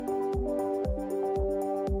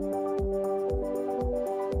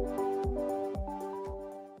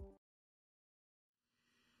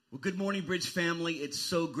Well, good morning, Bridge family. It's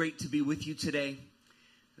so great to be with you today.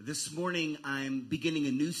 This morning, I'm beginning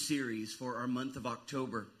a new series for our month of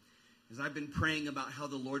October. As I've been praying about how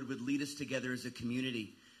the Lord would lead us together as a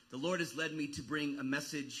community, the Lord has led me to bring a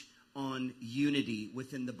message on unity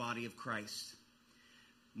within the body of Christ.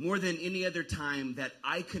 More than any other time that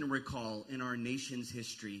I can recall in our nation's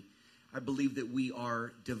history, I believe that we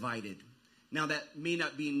are divided. Now, that may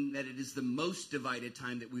not mean that it is the most divided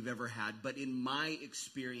time that we've ever had, but in my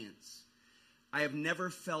experience, I have never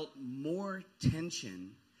felt more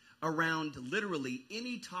tension around literally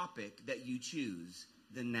any topic that you choose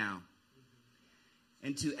than now.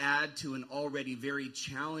 And to add to an already very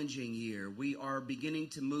challenging year, we are beginning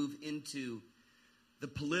to move into the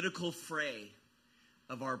political fray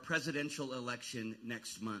of our presidential election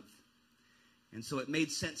next month. And so it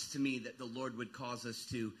made sense to me that the Lord would cause us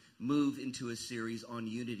to move into a series on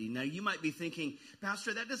unity. Now, you might be thinking,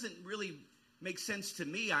 Pastor, that doesn't really make sense to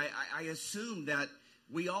me. I assume that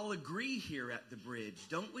we all agree here at the Bridge,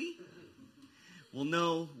 don't we? Well,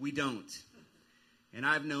 no, we don't. And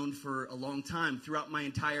I've known for a long time, throughout my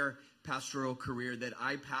entire pastoral career, that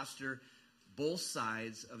I pastor both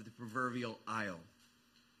sides of the proverbial aisle.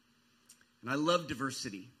 And I love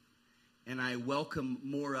diversity, and I welcome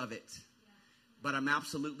more of it. But I'm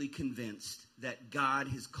absolutely convinced that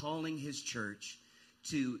God is calling his church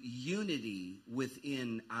to unity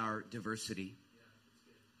within our diversity.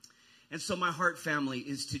 And so my heart, family,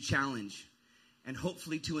 is to challenge and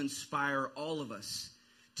hopefully to inspire all of us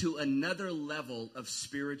to another level of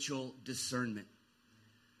spiritual discernment,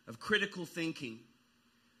 of critical thinking,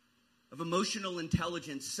 of emotional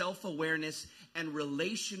intelligence, self-awareness, and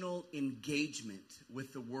relational engagement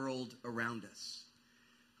with the world around us.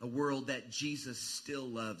 A world that Jesus still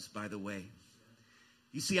loves, by the way.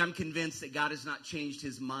 You see, I'm convinced that God has not changed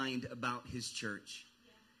his mind about his church.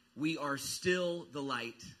 We are still the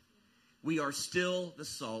light. We are still the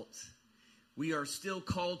salt. We are still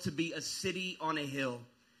called to be a city on a hill,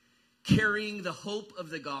 carrying the hope of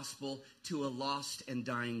the gospel to a lost and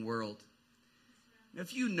dying world. Now,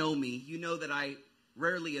 if you know me, you know that I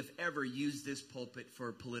rarely, if ever, use this pulpit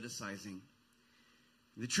for politicizing.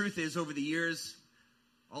 The truth is, over the years,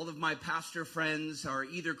 all of my pastor friends are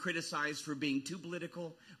either criticized for being too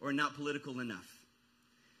political or not political enough.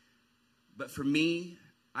 But for me,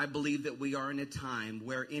 I believe that we are in a time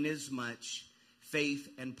where inasmuch faith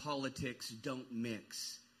and politics don't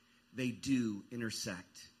mix, they do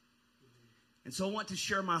intersect. And so I want to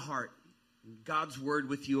share my heart, God's word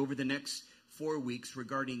with you over the next 4 weeks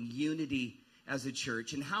regarding unity as a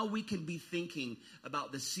church and how we can be thinking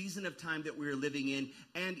about the season of time that we're living in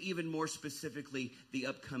and even more specifically, the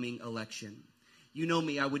upcoming election. You know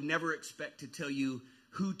me, I would never expect to tell you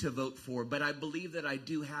who to vote for, but I believe that I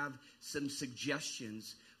do have some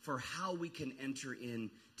suggestions for how we can enter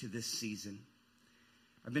into this season.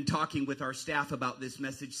 I've been talking with our staff about this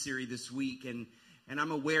message series this week, and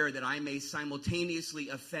I'm aware that I may simultaneously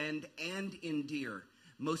offend and endear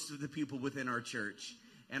most of the people within our church.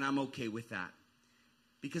 And I'm okay with that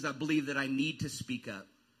because I believe that I need to speak up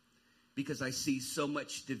because I see so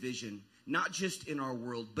much division, not just in our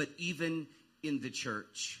world, but even in the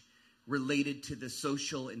church related to the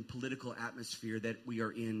social and political atmosphere that we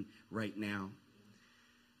are in right now.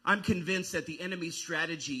 I'm convinced that the enemy's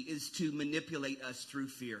strategy is to manipulate us through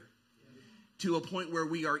fear to a point where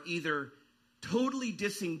we are either totally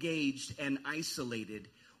disengaged and isolated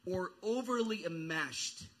or overly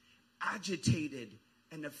enmeshed, agitated,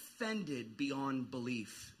 and offended beyond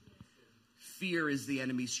belief. Fear is the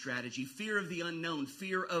enemy's strategy. Fear of the unknown.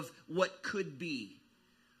 Fear of what could be.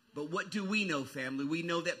 But what do we know, family? We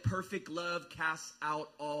know that perfect love casts out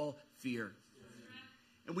all fear.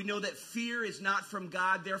 And we know that fear is not from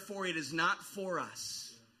God, therefore it is not for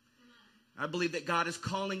us. I believe that God is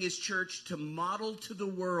calling his church to model to the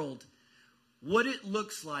world what it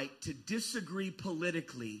looks like to disagree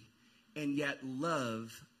politically and yet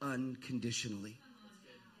love unconditionally.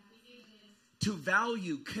 To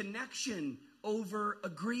value connection over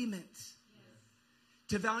agreement.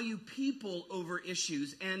 To value people over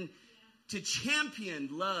issues. And to champion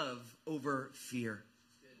love over fear.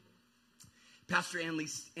 Pastor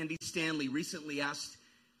Andy Stanley recently asked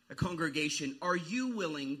a congregation, are you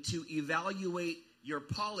willing to evaluate your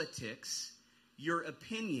politics, your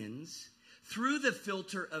opinions, through the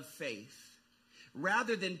filter of faith,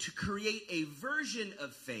 rather than to create a version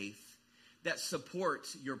of faith that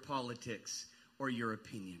supports your politics or your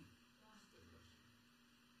opinion?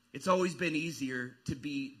 It's always been easier to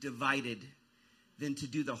be divided than to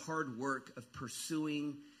do the hard work of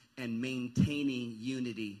pursuing and maintaining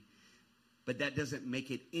unity. But that doesn't make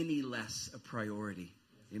it any less a priority.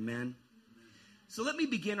 Amen? So let me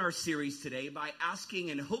begin our series today by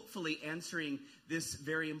asking and hopefully answering this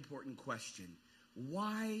very important question.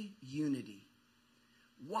 Why unity?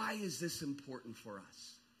 Why is this important for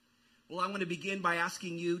us? Well, I want to begin by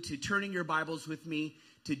asking you to turn in your Bibles with me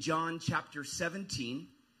to John chapter 17.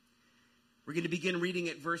 We're going to begin reading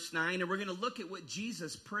at verse 9, and we're going to look at what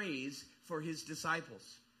Jesus prays for his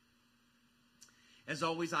disciples. As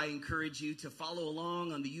always, I encourage you to follow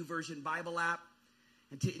along on the YouVersion Bible app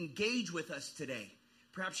and to engage with us today.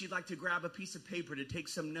 Perhaps you'd like to grab a piece of paper to take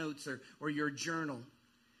some notes or your journal.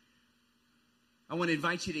 I want to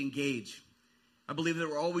invite you to engage. I believe that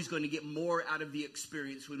we're always going to get more out of the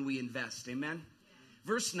experience when we invest. Amen? Yeah.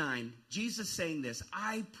 Verse 9, Jesus saying this,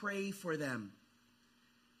 I pray for them.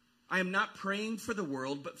 I am not praying for the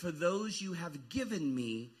world, but for those you have given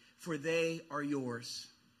me, for they are yours.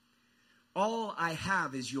 All I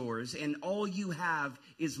have is yours, and all you have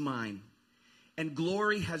is mine. And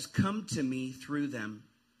glory has come to me through them.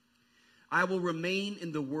 I will remain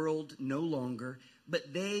in the world no longer,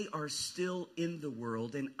 but they are still in the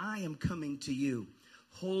world, and I am coming to you.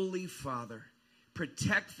 Holy Father,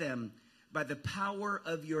 protect them by the power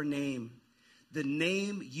of your name, the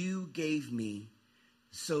name you gave me,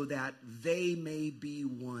 so that they may be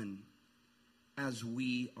one as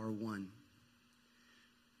we are one.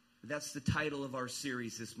 That's the title of our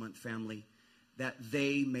series this month, family, that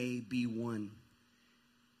they may be one.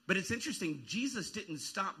 But it's interesting, Jesus didn't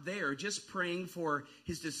stop there just praying for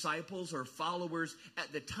his disciples or followers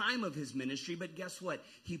at the time of his ministry, but guess what?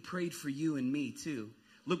 He prayed for you and me too.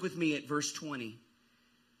 Look with me at verse 20.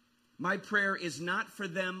 My prayer is not for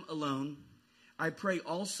them alone. I pray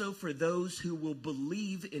also for those who will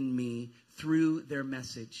believe in me through their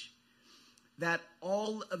message, that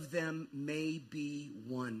all of them may be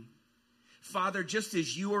one. Father, just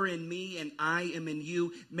as you are in me and I am in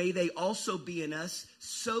you, may they also be in us,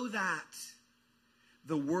 so that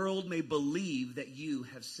the world may believe that you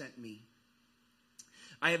have sent me.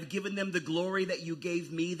 I have given them the glory that you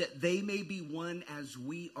gave me, that they may be one as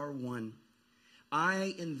we are one.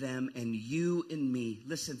 I in them and you in me.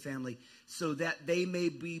 Listen, family, so that they may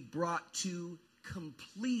be brought to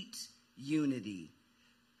complete unity.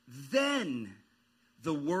 Then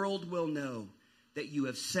the world will know that you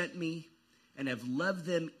have sent me and have loved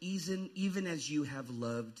them even as you have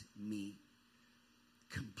loved me.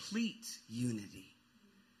 Complete unity.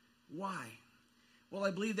 Why? Well,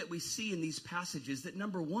 I believe that we see in these passages that,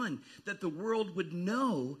 number one, that the world would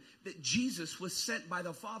know that Jesus was sent by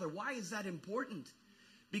the Father. Why is that important?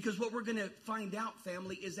 Because what we're going to find out,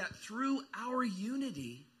 family, is that through our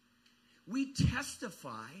unity, we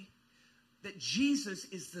testify that Jesus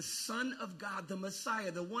is the Son of God, the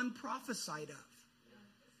Messiah, the one prophesied of.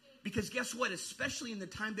 Because guess what? Especially in the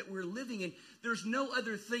time that we're living in, there's no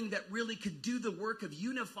other thing that really could do the work of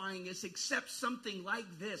unifying us except something like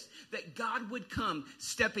this, that God would come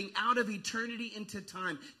stepping out of eternity into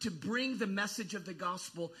time to bring the message of the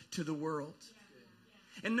gospel to the world.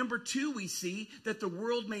 And number two, we see that the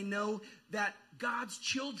world may know that God's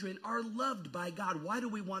children are loved by God. Why do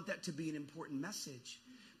we want that to be an important message?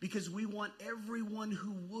 Because we want everyone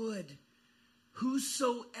who would,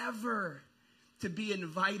 whosoever, to be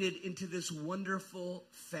invited into this wonderful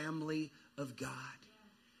family of God.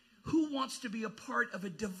 Who wants to be a part of a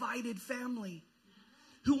divided family?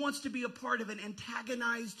 Who wants to be a part of an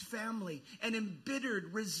antagonized family, an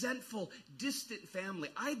embittered, resentful, distant family?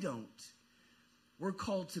 I don't. We're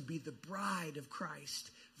called to be the bride of Christ,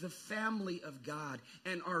 the family of God.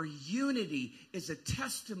 And our unity is a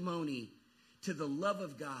testimony to the love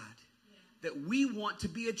of God, that we want to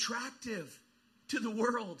be attractive to the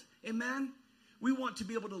world. Amen? We want to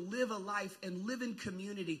be able to live a life and live in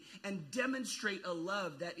community and demonstrate a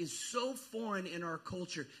love that is so foreign in our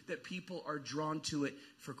culture that people are drawn to it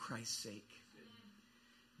for Christ's sake.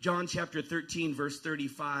 John chapter 13, verse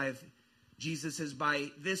 35, Jesus says, by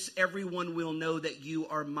this everyone will know that you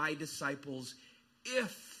are my disciples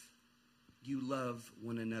if you love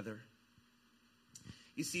one another.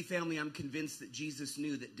 You see, family, I'm convinced that Jesus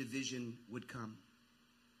knew that division would come.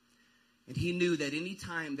 And he knew that any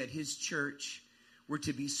time that his church were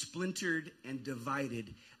to be splintered and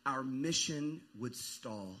divided, our mission would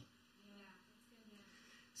stall.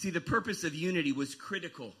 See, the purpose of unity was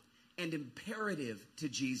critical and imperative to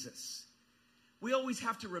Jesus. We always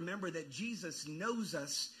have to remember that Jesus knows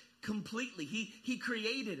us completely. He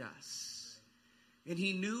created us. And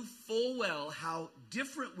he knew full well how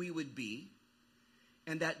different we would be.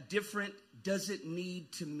 And that different doesn't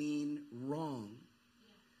need to mean wrong.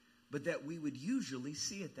 But that we would usually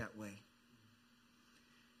see it that way.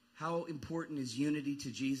 How important is unity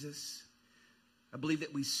to Jesus? I believe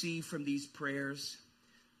that we see from these prayers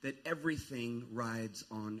that everything rides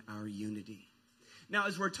on our unity. Now,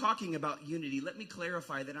 as we're talking about unity, let me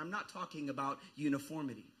clarify that I'm not talking about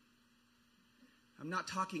uniformity. I'm not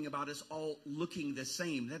talking about us all looking the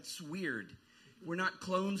same. That's weird. We're not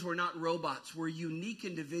clones. We're not robots. We're unique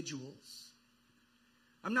individuals.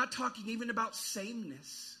 I'm not talking even about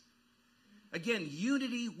sameness. Again,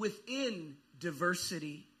 unity within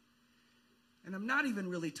diversity. And I'm not even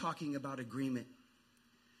really talking about agreement.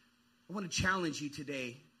 I want to challenge you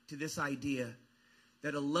today to this idea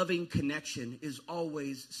that a loving connection is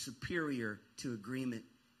always superior to agreement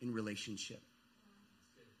in relationship.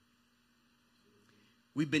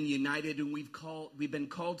 We've been united and we've been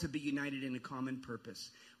called to be united in a common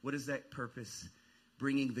purpose. What is that purpose?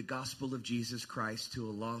 Bringing the gospel of Jesus Christ to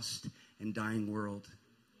a lost and dying world.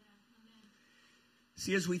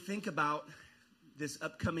 See, as we think about this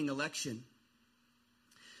upcoming election,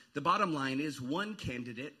 the bottom line is one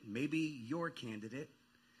candidate, maybe your candidate,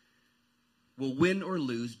 will win or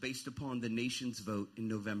lose based upon the nation's vote in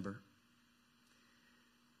November.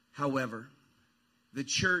 However, the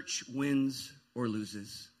church wins or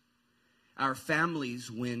loses. Our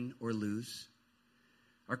families win or lose.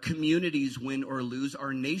 Our communities win or lose.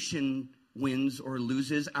 Our nation wins or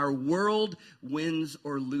loses. Our world wins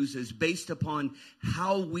or loses based upon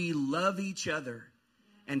how we love each other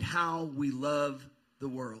and how we love the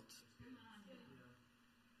world.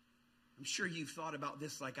 I'm sure you've thought about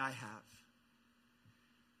this like I have.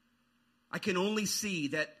 I can only see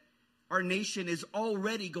that our nation is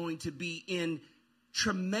already going to be in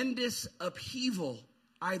tremendous upheaval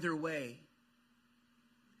either way.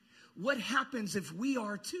 What happens if we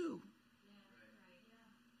are too?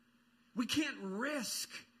 We can't risk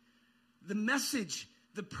the message,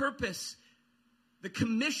 the purpose, the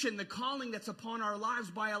commission, the calling that's upon our lives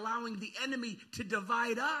by allowing the enemy to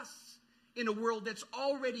divide us in a world that's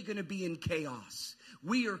already going to be in chaos.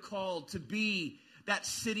 We are called to be that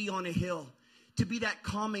city on a hill, to be that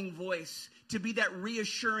calming voice, to be that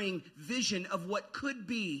reassuring vision of what could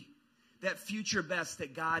be that future best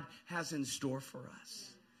that God has in store for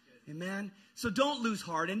us. Amen? So don't lose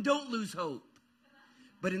heart and don't lose hope.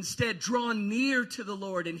 But instead, draw near to the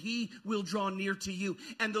Lord and He will draw near to you.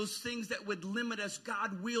 And those things that would limit us,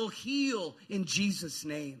 God will heal in Jesus'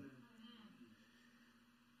 name.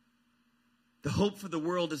 The hope for the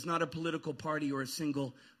world is not a political party or a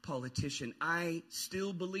single politician. I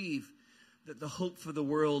still believe that the hope for the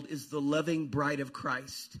world is the loving bride of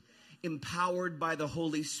Christ, empowered by the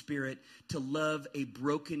Holy Spirit to love a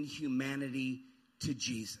broken humanity to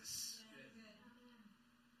Jesus.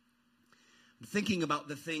 I'm thinking about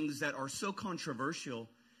the things that are so controversial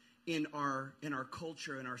in our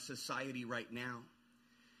culture, in our society right now.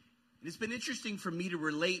 And it's been interesting for me to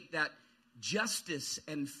relate that justice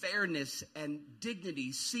and fairness and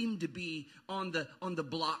dignity seem to be on the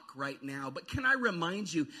block right now. But can I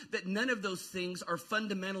remind you that none of those things are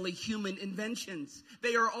fundamentally human inventions?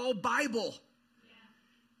 They are all Bible.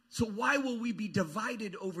 So why will we be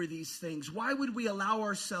divided over these things? Why would we allow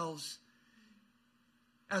ourselves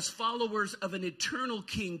as followers of an eternal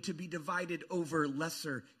king to be divided over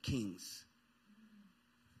lesser kings?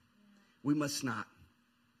 We must not.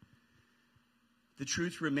 The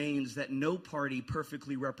truth remains that no party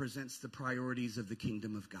perfectly represents the priorities of the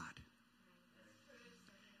kingdom of God.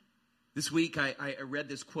 This week, I read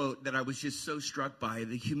this quote that I was just so struck by,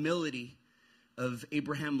 the humility of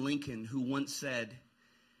Abraham Lincoln, who once said,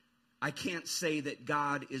 "I can't say that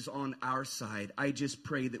God is on our side. I just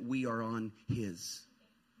pray that we are on His."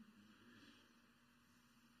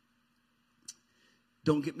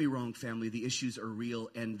 Don't get me wrong, family. The issues are real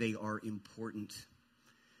and they are important.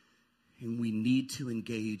 And we need to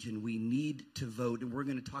engage and we need to vote. And we're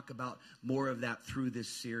going to talk about more of that through this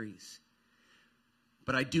series.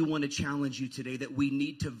 But I do want to challenge you today that we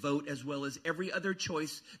need to vote as well as every other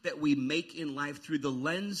choice that we make in life through the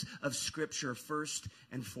lens of Scripture first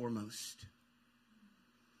and foremost.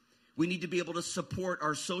 We need to be able to support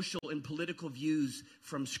our social and political views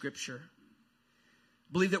from Scripture.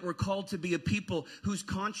 Believe that we're called to be a people whose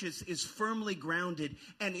conscience is firmly grounded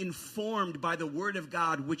and informed by the Word of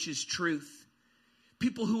God, which is truth.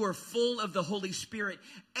 People who are full of the Holy Spirit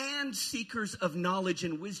and seekers of knowledge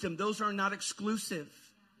and wisdom. Those are not exclusive,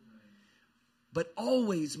 but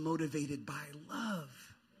always motivated by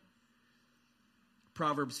love.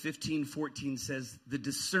 Proverbs 15:14 says, "The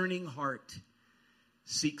discerning heart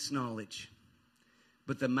seeks knowledge,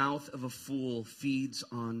 but the mouth of a fool feeds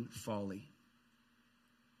on folly."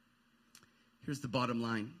 Here's the bottom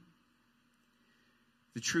line.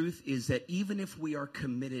 The truth is that even if we are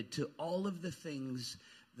committed to all of the things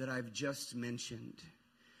that I've just mentioned,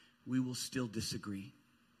 we will still disagree.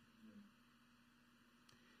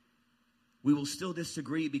 We will still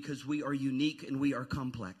disagree because we are unique and we are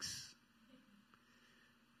complex.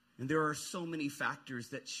 And there are so many factors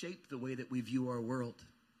that shape the way that we view our world.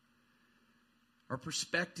 Our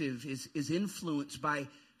perspective is influenced by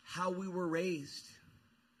how we were raised,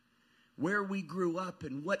 where we grew up,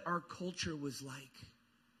 and what our culture was like.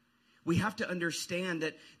 We have to understand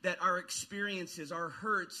that our experiences, our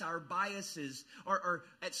hurts, our biases are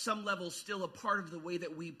at some level still a part of the way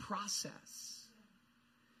that we process.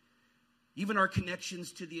 Even our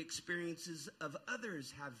connections to the experiences of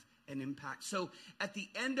others have an impact. So at the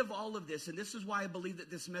end of all of this, and this is why I believe that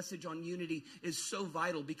this message on unity is so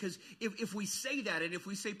vital, because if we say that, and if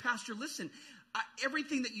we say, Pastor, listen,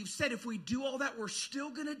 everything that you've said, if we do all that, we're still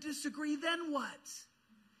going to disagree, then what?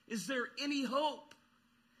 Is there any hope?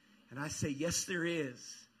 And I say, yes, there is.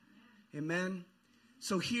 Amen.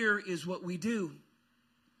 So here is what we do.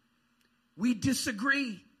 We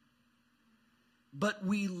disagree, but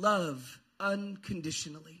we love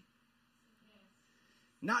unconditionally.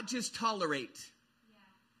 Not just tolerate,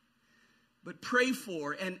 but pray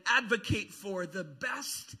for and advocate for the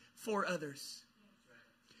best for others.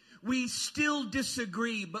 We still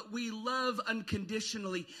disagree, but we love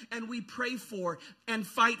unconditionally, and we pray for and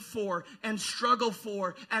fight for and struggle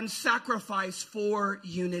for and sacrifice for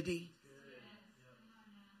unity.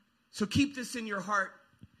 So keep this in your heart.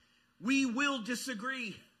 We will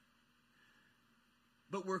disagree,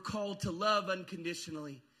 but we're called to love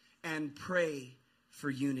unconditionally and pray for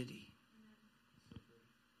unity.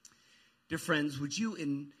 Dear friends, would you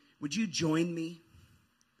join me?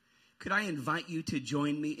 Could I invite you to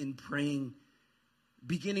join me in praying,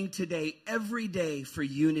 beginning today, every day, for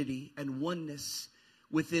unity and oneness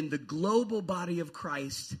within the global body of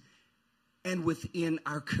Christ and within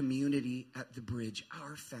our community at the Bridge,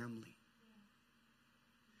 our family?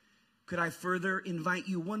 Could I further invite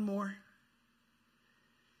you one more?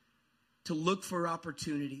 To look for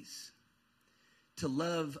opportunities to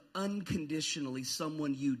love unconditionally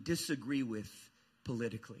someone you disagree with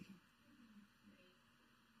politically.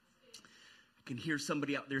 I can hear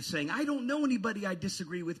somebody out there saying, I don't know anybody I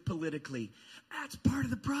disagree with politically. That's part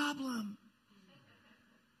of the problem.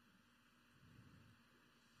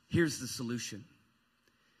 Here's the solution.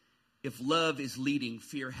 If love is leading,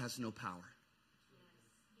 fear has no power.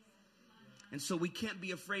 And so we can't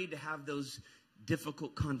be afraid to have those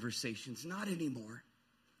difficult conversations. Not anymore.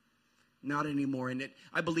 Not anymore. And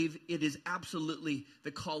I believe it is absolutely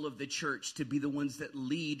the call of the church to be the ones that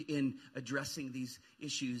lead in addressing these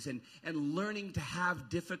issues and learning to have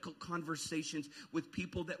difficult conversations with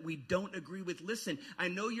people that we don't agree with. Listen, I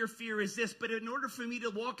know your fear is this, but in order for me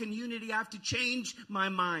to walk in unity, I have to change my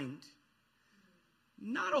mind.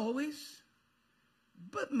 Not always,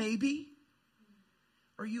 but maybe.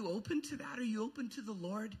 Are you open to that? Are you open to the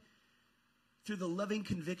Lord through the loving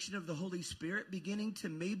conviction of the Holy Spirit beginning to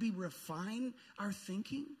maybe refine our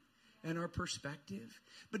thinking and our perspective?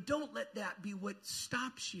 But don't let that be what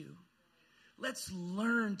stops you. Let's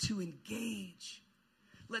learn to engage.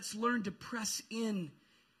 Let's learn to press in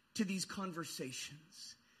to these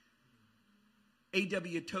conversations.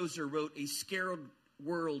 A.W. Tozer wrote, "A scared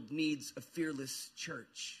world needs a fearless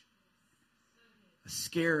church." A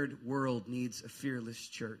scared world needs a fearless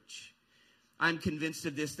church. I'm convinced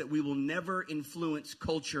of this, that we will never influence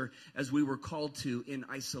culture as we were called to in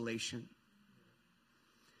isolation.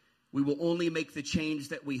 We will only make the change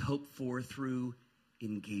that we hope for through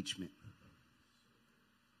engagement.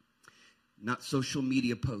 Not social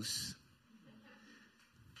media posts.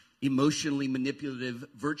 Emotionally manipulative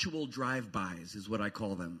virtual drive-bys is what I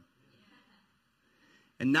call them.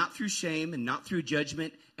 And not through shame, and not through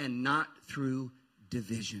judgment, and not through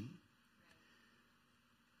division.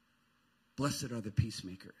 Blessed are the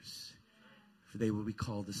peacemakers, for they will be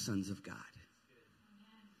called the sons of God.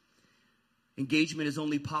 Engagement is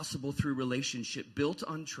only possible through relationship built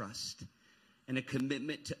on trust and a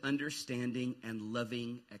commitment to understanding and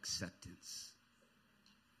loving acceptance.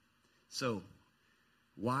 So,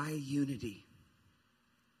 why unity?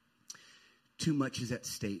 Too much is at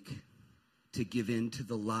stake to give in to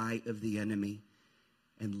the lie of the enemy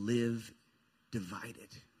and live divided.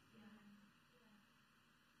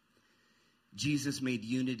 Jesus made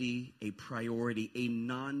unity a priority, a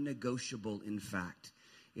non-negotiable, in fact,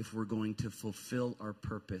 if we're going to fulfill our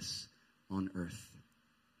purpose on earth.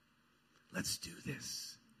 Let's do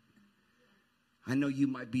this. I know you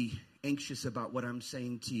might be anxious about what I'm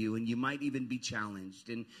saying to you, and you might even be challenged,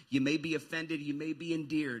 and you may be offended, you may be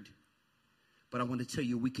endeared, but I want to tell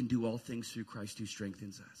you we can do all things through Christ who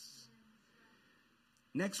strengthens us.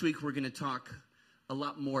 Next week, we're going to talk a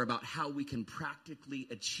lot more about how we can practically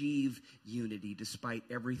achieve unity despite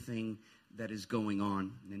everything that is going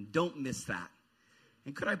on. And don't miss that.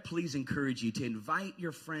 And could I please encourage you to invite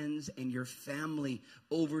your friends and your family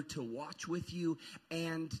over to watch with you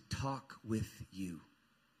and talk with you.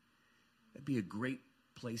 That'd be a great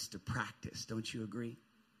place to practice, don't you agree?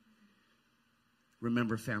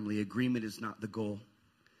 Remember, family, agreement is not the goal.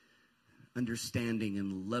 Understanding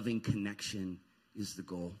and loving connection is the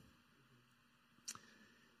goal.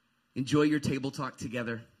 Enjoy your table talk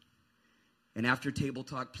together. And after table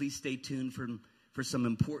talk, please stay tuned for some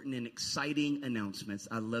important and exciting announcements.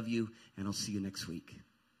 I love you, and I'll see you next week.